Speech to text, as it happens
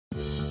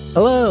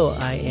Hello,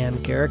 I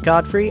am Garrett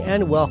Godfrey,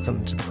 and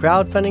welcome to the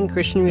Crowdfunding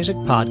Christian Music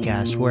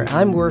Podcast, where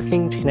I'm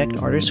working to connect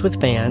artists with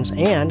fans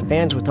and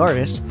fans with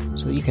artists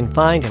so that you can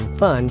find and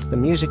fund the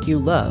music you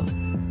love.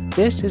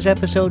 This is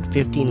episode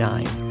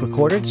 59,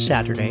 recorded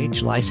Saturday,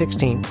 July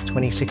 16,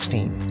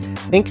 2016.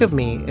 Think of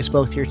me as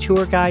both your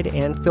tour guide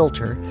and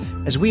filter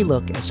as we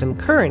look at some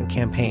current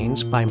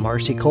campaigns by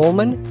Marcy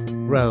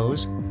Coleman,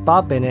 Rose,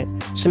 Bob Bennett,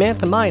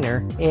 Samantha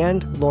Miner,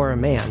 and Laura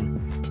Mann.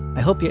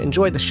 I hope you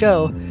enjoy the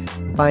show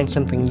and find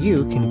something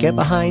you can get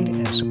behind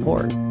and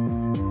support.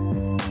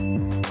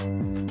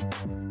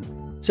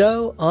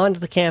 So, on to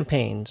the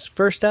campaigns.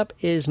 First up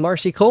is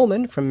Marcy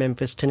Coleman from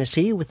Memphis,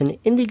 Tennessee, with an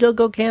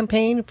Indiegogo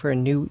campaign for a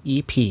new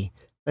EP.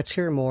 Let's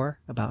hear more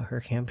about her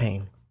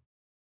campaign.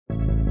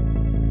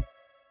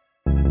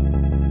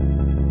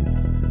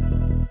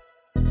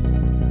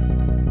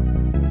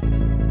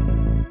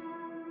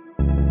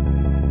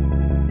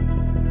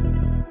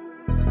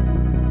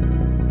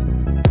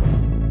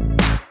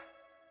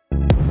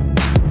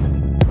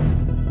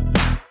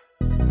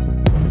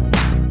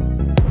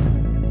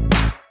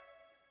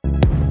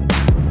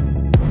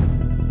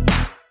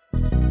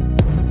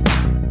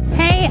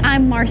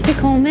 I'm Marcy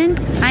Coleman.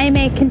 I am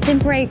a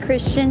contemporary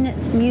Christian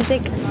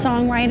music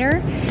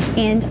songwriter,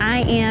 and I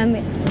am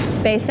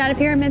based out of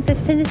here in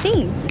Memphis,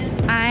 Tennessee.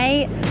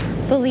 I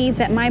believe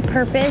that my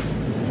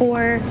purpose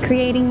for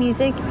creating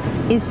music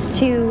is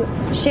to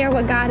share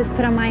what God has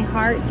put on my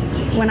heart.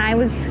 When I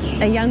was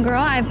a young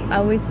girl, I've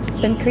always just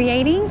been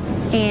creating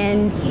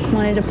and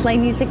wanted to play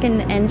music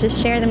and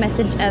just share the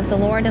message of the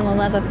Lord and the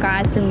love of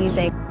God through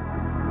music.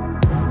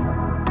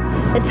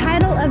 The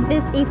title of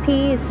this EP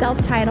is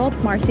self-titled,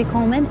 Marcy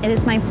Coleman. It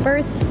is my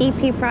first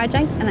EP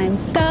project, and I'm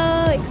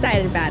so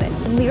excited about it.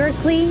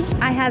 Lyrically,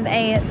 I have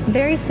a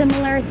very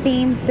similar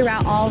theme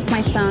throughout all of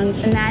my songs,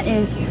 and that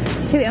is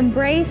to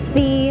embrace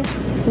the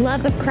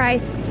love of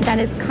Christ that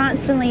is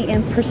constantly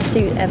in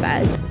pursuit of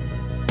us.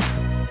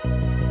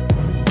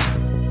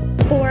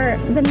 For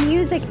the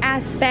music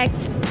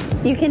aspect,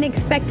 you can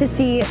expect to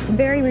see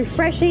very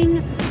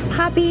refreshing,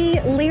 poppy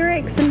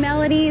lyrics and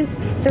melodies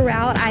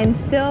throughout. I'm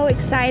so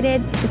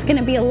excited. It's going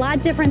to be a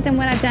lot different than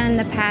what I've done in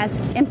the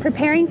past. In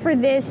preparing for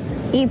this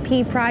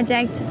EP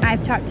project,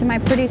 I've talked to my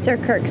producer,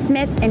 Kirk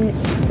Smith, and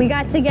we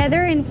got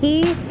together and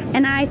he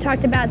and I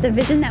talked about the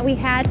vision that we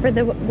had for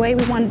the way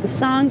we wanted the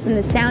songs and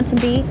the sound to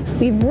be.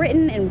 We've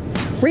written and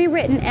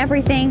rewritten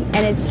everything,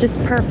 and it's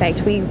just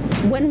perfect. We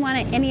wouldn't want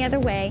it any other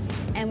way,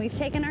 and we've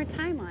taken our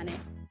time on it.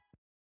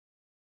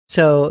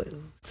 So,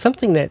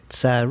 something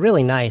that's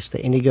really nice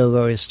that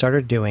Indiegogo has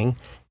started doing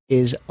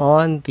is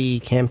on the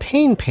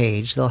campaign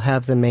page, they'll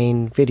have the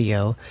main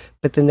video,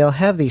 but then they'll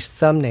have these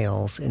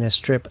thumbnails in a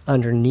strip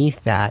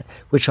underneath that,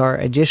 which are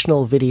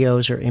additional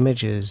videos or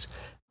images.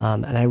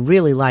 And I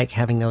really like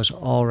having those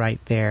all right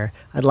there.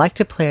 I'd like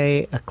to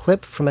play a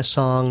clip from a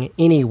song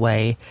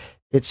anyway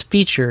that's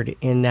featured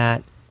in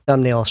that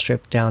thumbnail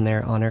strip down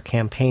there on her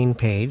campaign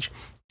page,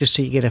 just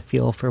so you get a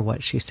feel for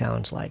what she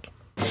sounds like.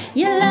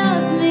 You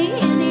love me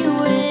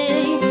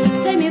anyway,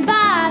 take me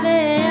by the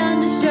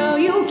hand to show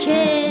you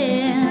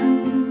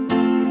can.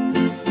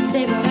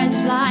 Save a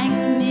wretch like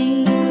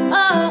me,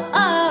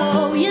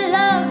 oh, you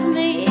love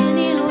me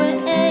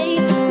anyway.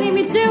 Lead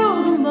me to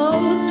the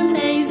most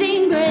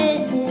amazing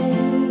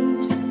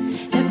grace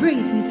that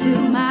brings me to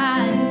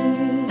my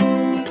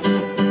knees.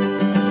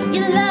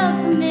 You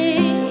love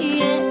me,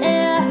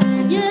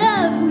 yeah, you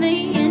love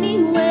me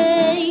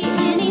anyway,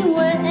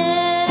 anyway.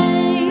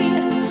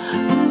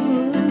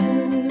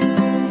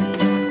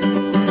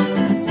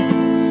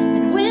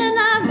 And when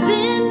I've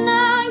been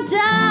knocked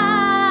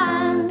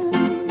down,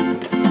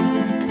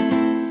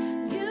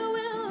 you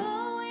will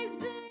always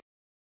be.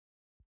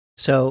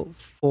 So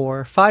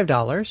for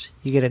 $5,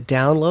 you get a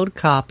download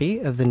copy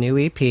of the new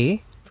EP.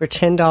 For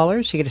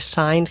 $10, you get a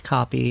signed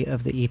copy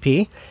of the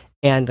EP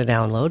and the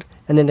download,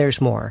 and then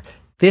there's more.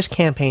 This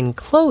campaign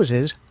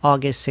closes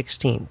August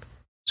 16th,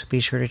 so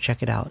be sure to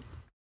check it out.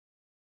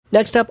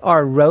 Next up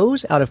are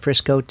Rose out of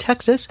Frisco,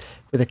 Texas,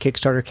 with a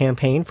Kickstarter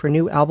campaign for a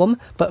new album,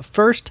 but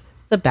first,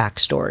 the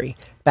backstory.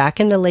 Back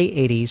in the late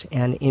 80s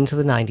and into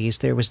the 90s,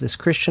 there was this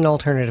Christian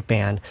alternative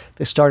band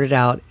that started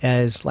out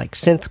as like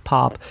synth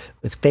pop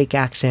with fake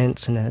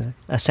accents and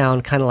a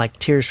sound kind of like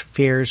Tears for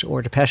Fears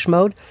or Depeche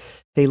Mode.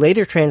 They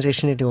later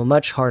transitioned into a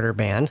much harder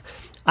band.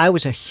 I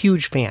was a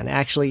huge fan,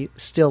 actually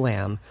still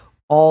am,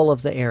 all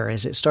of the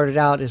eras. It started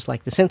out as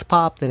like the synth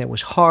pop, then it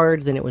was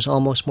hard, then it was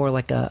almost more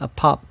like a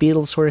pop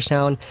Beatles sort of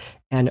sound,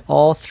 and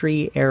all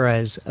three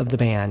eras of the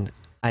band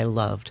I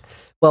loved.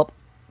 Well,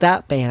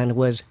 that band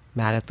was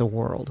Mad at the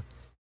World.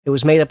 It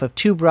was made up of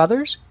two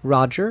brothers,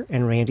 Roger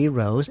and Randy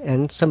Rose,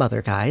 and some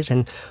other guys.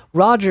 And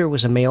Roger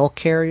was a mail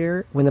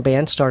carrier when the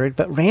band started,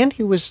 but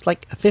Randy was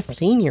like a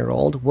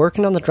 15-year-old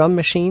working on the drum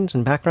machines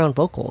and background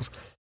vocals.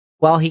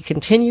 While he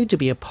continued to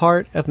be a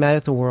part of Mad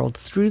at the World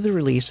through the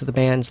release of the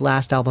band's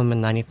last album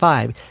in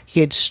 95, he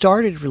had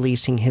started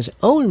releasing his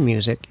own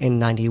music in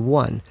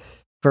 91.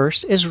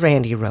 First as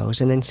Randy Rose,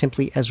 and then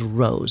simply as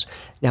Rose.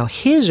 Now,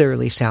 his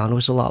early sound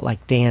was a lot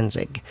like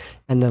Danzig,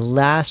 and the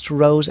last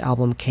Rose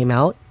album came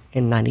out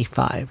in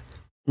 95.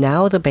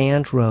 Now the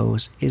band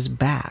Rose is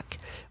back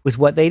with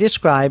what they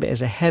describe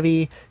as a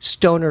heavy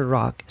stoner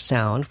rock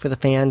sound for the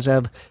fans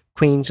of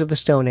Queens of the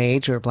Stone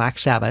Age or Black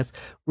Sabbath.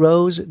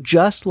 Rose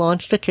just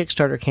launched a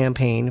Kickstarter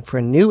campaign for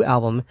a new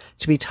album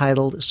to be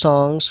titled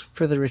Songs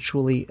for the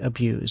Ritually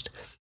Abused.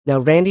 Now,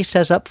 Randy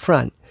says up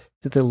front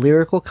that the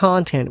lyrical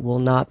content will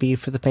not be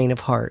for the faint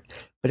of heart,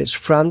 but it's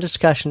from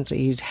discussions that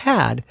he's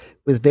had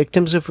with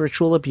victims of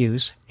ritual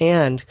abuse,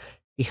 and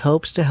he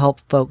hopes to help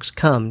folks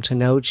come to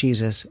know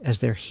Jesus as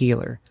their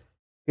healer.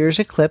 Here's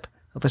a clip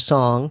of a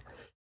song,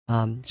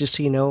 just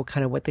so you know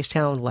kind of what they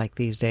sound like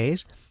these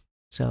days.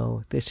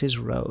 So this is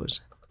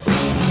Rose.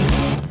 Crying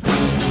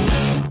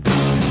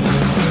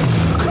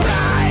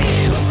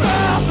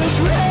from the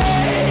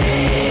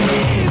grave,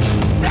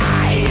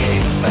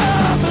 dying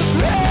from the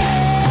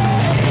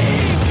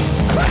grave,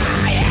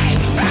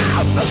 crying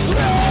from the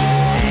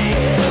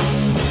grave.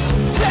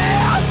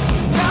 There's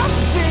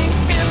nothing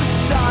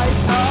inside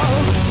of,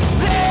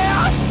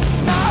 there's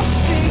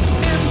nothing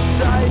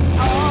inside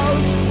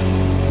of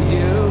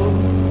you,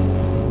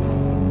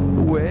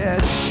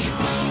 which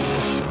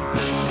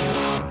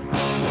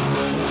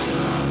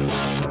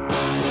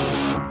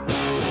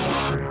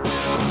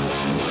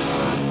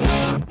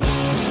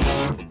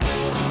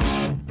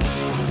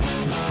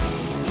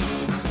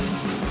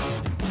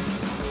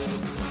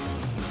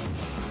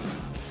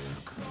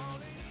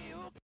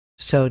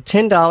So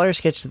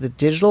 $10 gets you the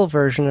digital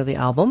version of the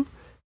album,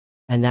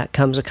 and that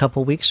comes a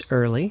couple weeks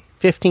early.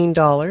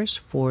 $15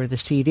 for the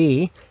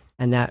CD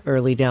and that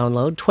early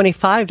download.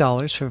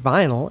 $25 for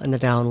vinyl and the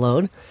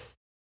download.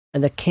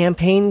 And the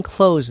campaign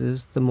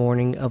closes the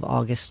morning of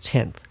August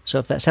 10th. So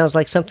if that sounds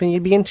like something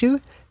you'd be into,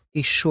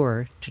 be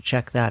sure to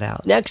check that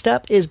out. Next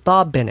up is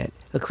Bob Bennett,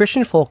 a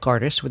Christian folk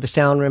artist with a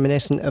sound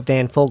reminiscent of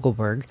Dan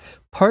Fogelberg,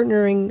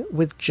 partnering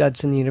with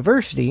Judson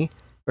University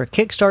for a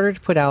Kickstarter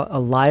to put out a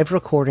live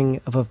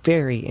recording of a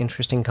very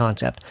interesting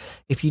concept.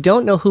 If you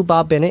don't know who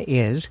Bob Bennett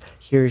is,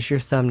 here's your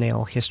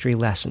thumbnail history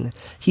lesson.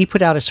 He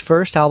put out his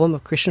first album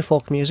of Christian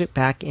folk music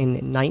back in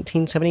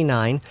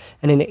 1979,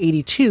 and in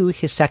 1982,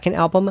 his second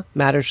album,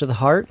 Matters of the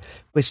Heart,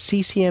 was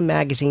CCM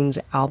Magazine's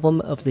Album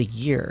of the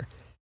Year.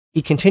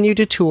 He continued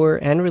to tour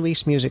and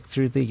release music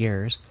through the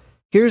years.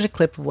 Here's a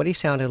clip of what he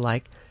sounded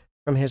like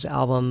from his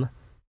album,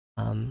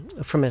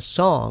 from his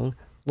song,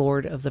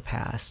 Lord of the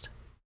Past.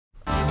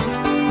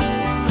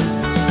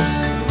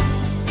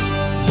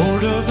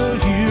 Lord of the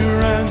here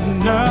and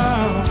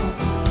now,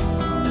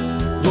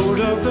 Lord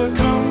of the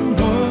come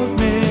of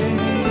me,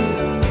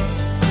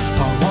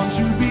 I want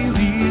to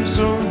believe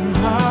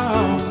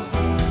somehow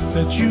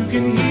that you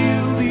can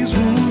heal these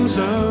wounds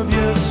of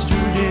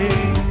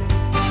yesterday.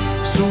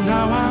 So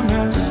now I'm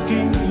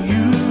asking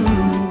you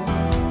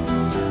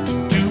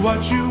to do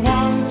what you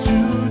want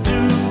to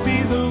do,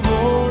 be the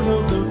Lord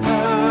of the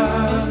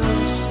past.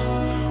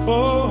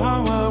 Oh,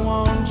 how I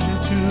want you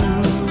to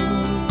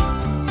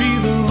be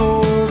the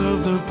Lord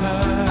of the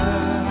past.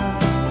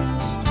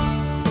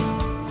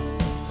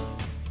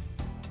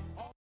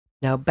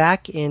 Now,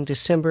 back in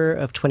December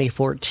of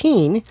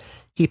 2014,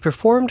 he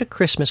performed a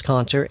Christmas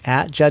concert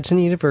at Judson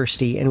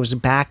University and was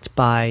backed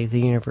by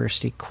the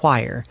university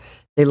choir.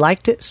 They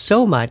liked it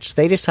so much,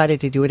 they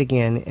decided to do it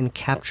again and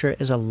capture it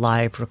as a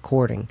live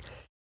recording.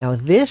 Now,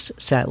 this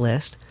set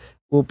list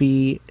will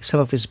be some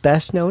of his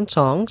best-known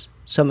songs,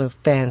 some of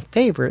fan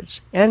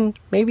favorites, and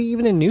maybe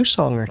even a new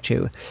song or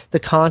two. The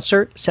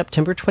concert,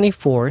 September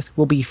 24th,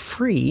 will be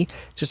free,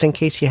 just in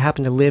case you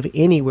happen to live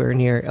anywhere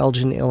near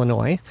Elgin,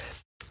 Illinois.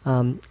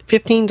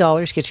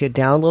 $15 gets you a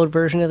download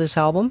version of this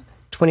album,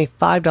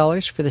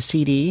 $25 for the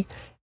CD,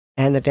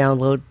 and the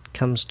download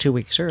comes 2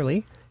 weeks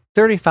early.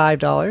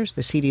 $35,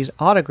 the CD is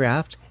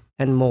autographed,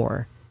 and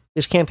more.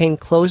 This campaign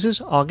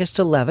closes August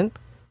 11th,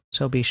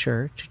 so be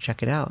sure to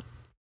check it out.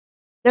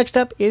 Next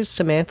up is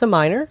Samantha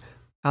Miner,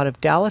 out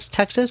of Dallas,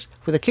 Texas,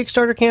 with a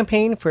Kickstarter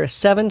campaign for a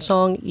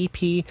 7-song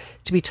EP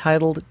to be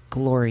titled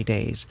Glory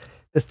Days.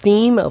 The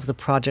theme of the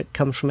project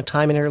comes from a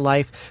time in her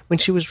life when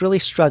she was really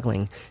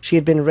struggling. She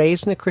had been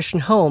raised in a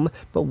Christian home,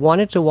 but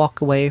wanted to walk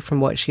away from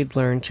what she'd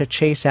learned to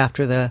chase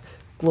after the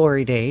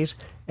glory days,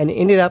 and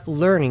ended up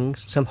learning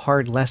some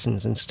hard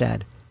lessons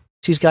instead.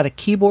 She's got a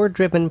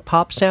keyboard-driven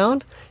pop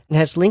sound and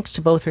has links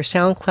to both her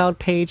SoundCloud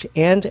page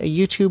and a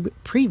YouTube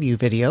preview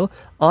video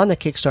on the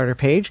Kickstarter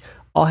page.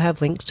 I'll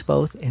have links to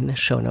both in the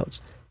show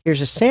notes.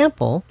 Here's a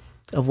sample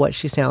of what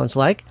she sounds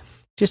like,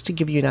 just to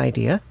give you an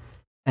idea.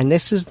 And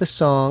this is the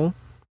song,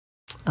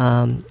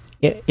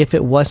 If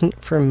It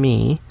Wasn't For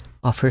Me,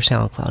 off her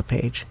SoundCloud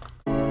page.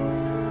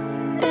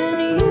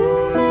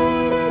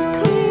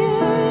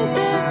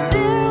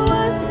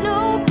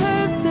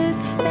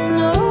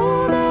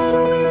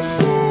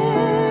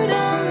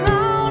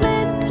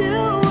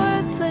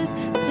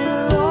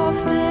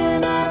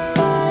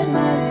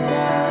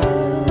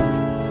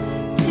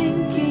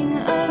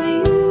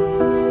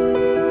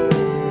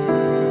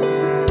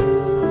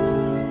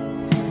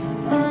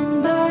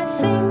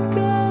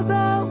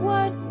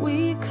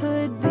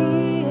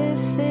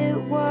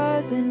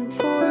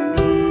 For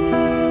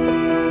me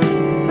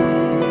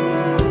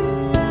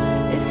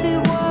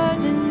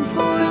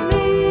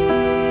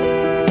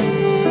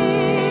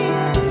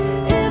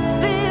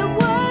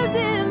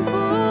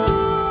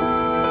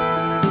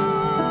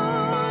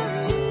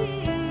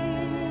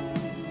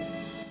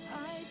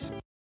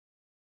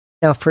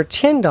Now, for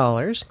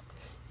 $10,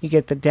 you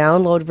get the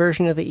download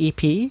version of the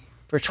EP.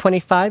 For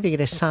 $25, you get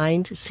a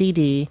signed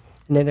CD,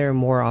 and then there are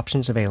more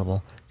options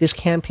available. This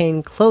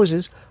campaign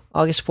closes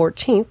August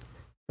 14th,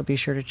 so be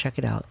sure to check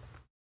it out.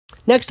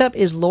 Next up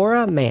is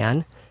Laura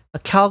Mann, a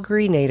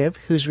Calgary native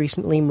who's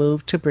recently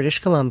moved to British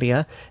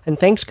Columbia, and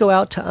thanks go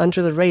out to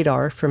Under the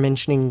Radar for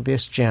mentioning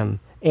this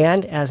gem.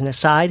 And as an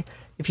aside,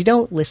 if you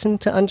don't listen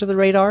to Under the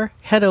Radar,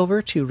 head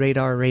over to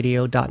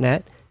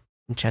radarradio.net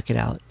and check it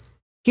out.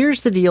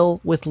 Here's the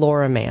deal with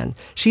Laura Mann.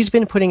 She's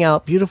been putting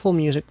out beautiful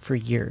music for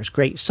years.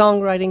 Great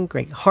songwriting,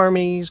 great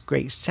harmonies,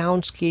 great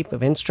soundscape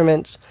of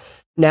instruments.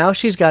 Now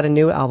she's got a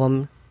new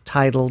album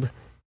titled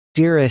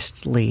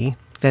Dearestly.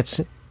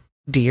 That's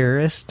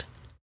Dearest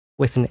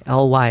with an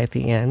L-Y at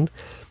the end.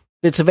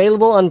 It's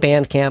available on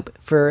Bandcamp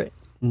for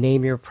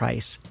Name Your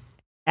Price,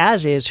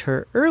 as is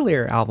her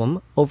earlier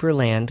album,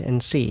 Overland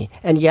and Sea.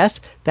 And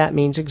yes, that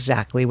means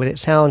exactly what it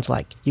sounds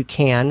like. You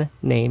can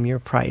name your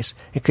price.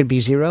 It could be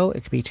 $0,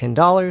 it could be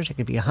 $10, it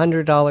could be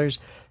 $100.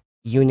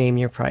 You name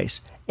your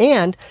price.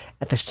 And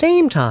at the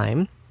same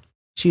time,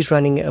 she's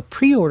running a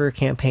pre-order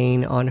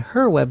campaign on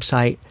her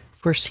website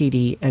for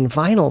CD and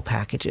vinyl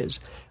packages,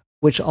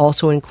 which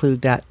also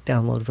include that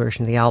download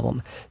version of the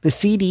album. The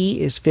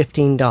CD is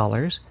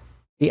 $15.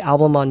 The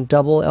album on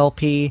double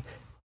LP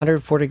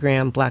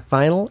 140-gram black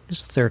vinyl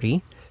is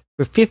 $30.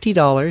 For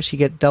 $50, you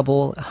get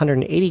double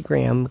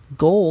 180-gram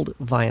gold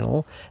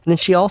vinyl. And then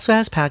she also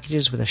has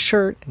packages with a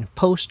shirt and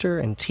poster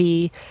and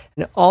tee.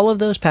 And all of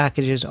those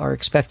packages are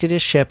expected to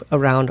ship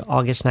around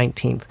August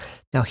 19th.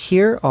 Now,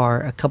 here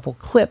are a couple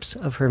clips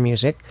of her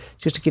music,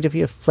 just to give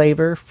you a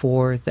flavor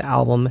for the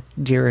album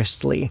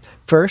Dearestly.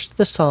 First,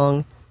 the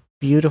song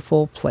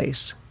Beautiful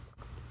Place.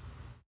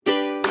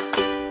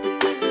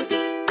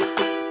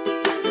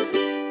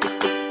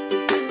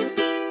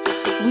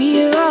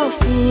 We are all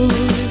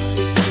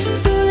fools,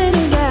 fooling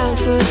around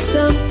for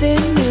something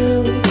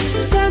new,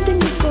 something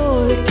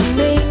euphoric to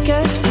make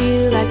us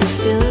feel like we're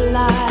still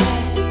alive.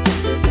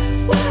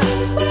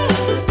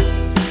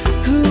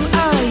 Who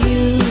are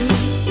you?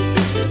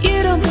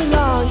 You don't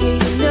belong here,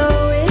 you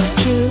know it's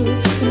true.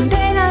 When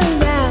they're not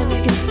around,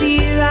 I can see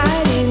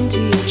right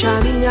into your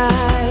charming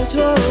eyes.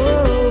 Whoa.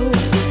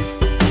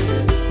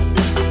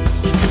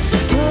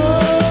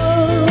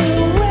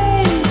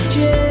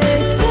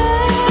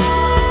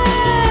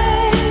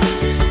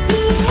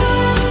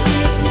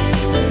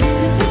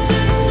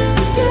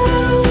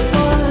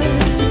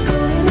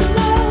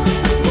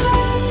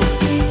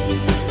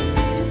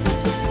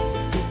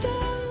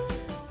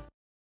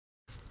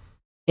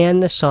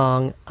 And the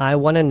song I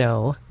Wanna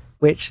Know,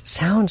 which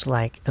sounds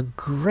like a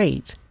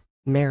great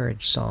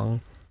marriage song.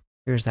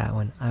 Here's that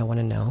one, I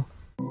Wanna Know.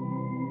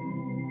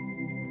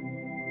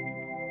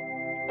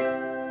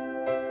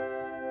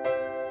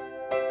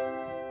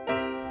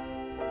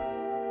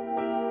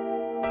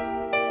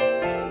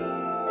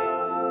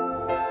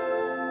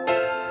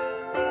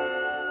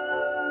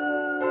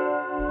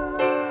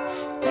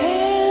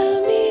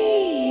 Tell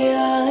me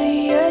all of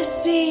your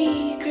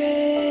secrets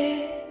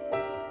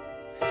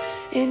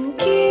and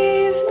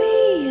give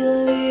me a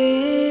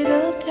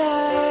little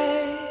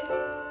time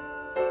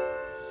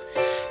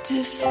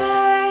to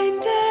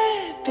find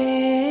a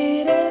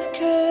bit of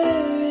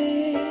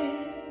courage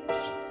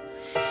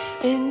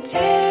and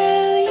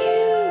tell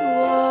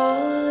you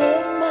all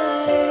of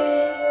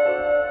mine.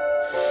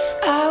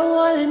 I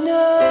wanna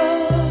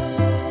know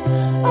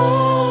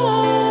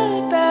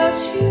all about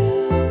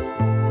you.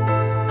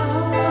 I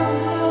wanna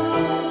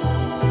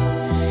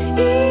know,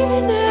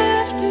 even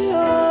after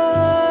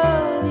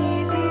all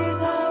these years,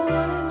 I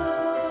wanna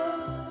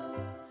know.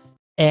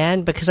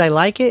 And because I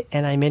like it,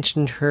 and I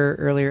mentioned her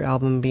earlier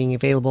album being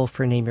available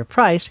for Name Your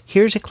Price,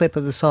 here's a clip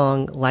of the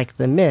song Like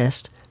the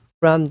Mist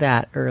from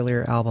that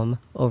earlier album,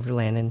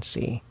 Overland and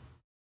Sea.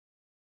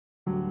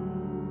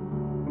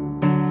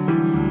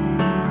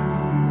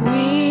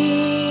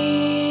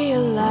 We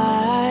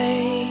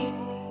light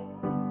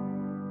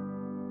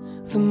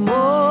the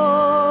morning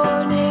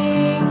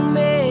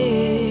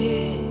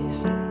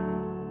mist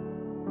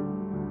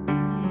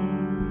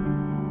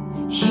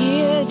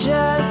here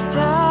just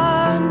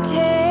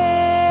until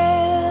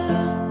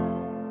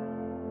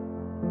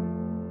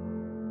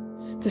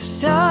the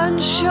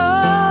sun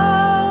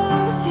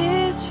shows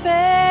his face.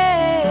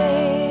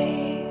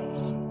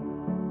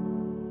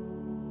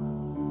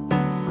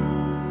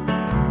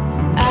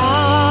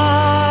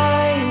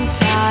 I'm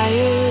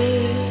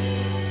tired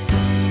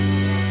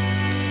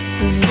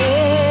of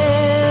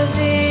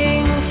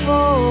living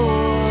for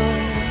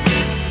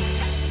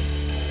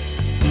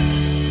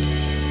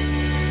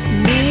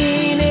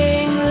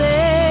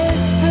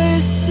meaningless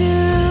pursuits,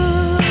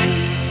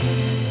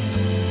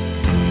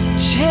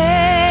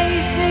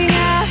 chasing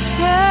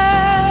after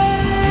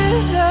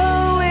the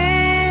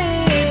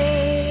wind.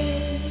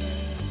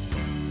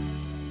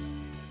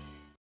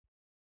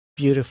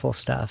 Beautiful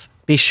stuff.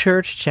 Be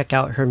sure to check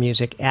out her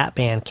music at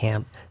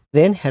Bandcamp,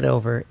 then head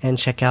over and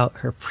check out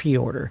her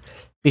pre-order.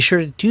 Be sure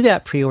to do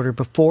that pre-order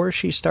before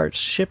she starts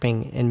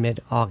shipping in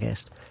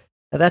mid-August.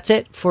 Now, that's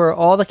it for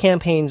all the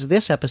campaigns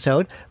this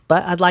episode,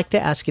 but I'd like to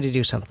ask you to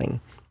do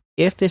something.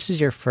 If this is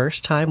your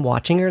first time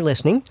watching or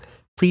listening,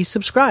 please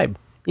subscribe.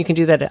 You can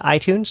do that at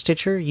iTunes,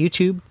 Stitcher,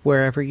 YouTube,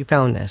 wherever you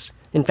found this.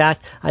 In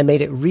fact, I made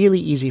it really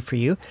easy for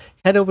you.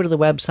 Head over to the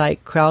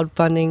website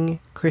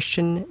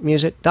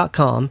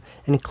crowdfundingchristianmusic.com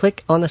and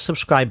click on the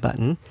subscribe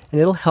button,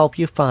 and it'll help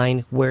you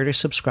find where to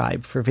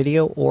subscribe for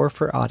video or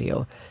for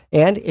audio.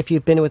 And if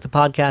you've been with the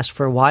podcast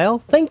for a while,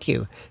 thank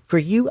you. For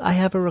you, I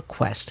have a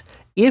request.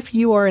 If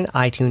you are an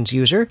iTunes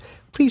user,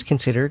 please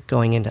consider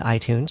going into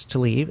iTunes to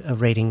leave a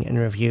rating and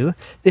review.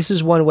 This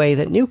is one way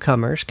that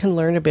newcomers can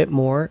learn a bit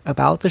more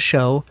about the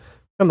show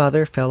from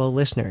other fellow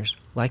listeners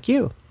like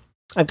you.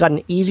 I've got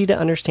an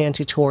easy-to-understand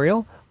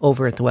tutorial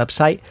over at the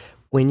website.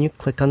 When you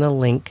click on the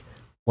link,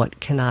 what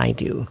can I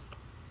do?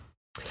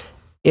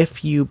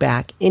 If you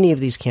back any of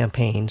these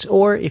campaigns,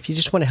 or if you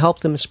just want to help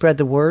them spread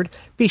the word,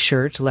 be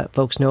sure to let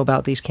folks know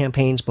about these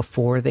campaigns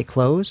before they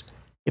close.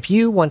 If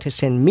you want to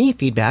send me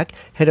feedback,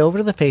 head over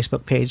to the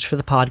Facebook page for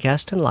the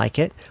podcast and like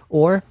it,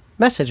 or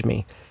message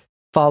me.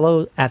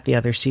 Follow at The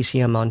Other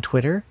CCM on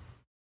Twitter,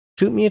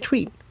 shoot me a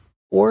tweet,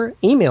 or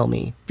email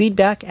me,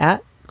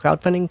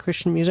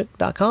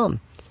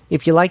 feedback@crowdfundingchristianmusic.com.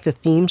 If you like the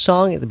theme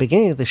song at the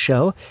beginning of the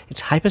show,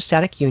 it's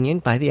Hypostatic Union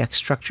by the X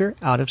Structure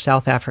out of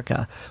South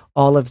Africa.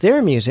 All of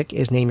their music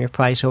is Name Your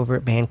Price over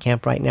at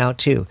Bandcamp right now,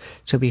 too,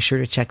 so be sure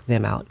to check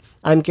them out.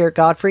 I'm Garrett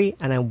Godfrey,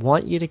 and I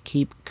want you to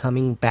keep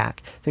coming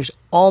back. There's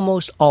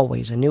almost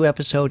always a new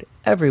episode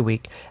every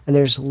week, and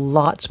there's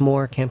lots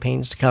more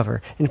campaigns to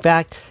cover. In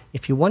fact,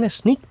 if you want a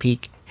sneak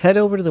peek, head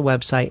over to the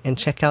website and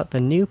check out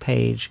the new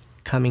page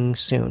coming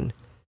soon.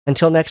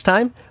 Until next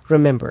time,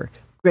 remember,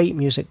 great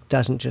music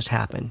doesn't just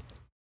happen.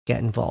 Get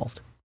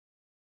involved.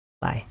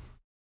 Bye.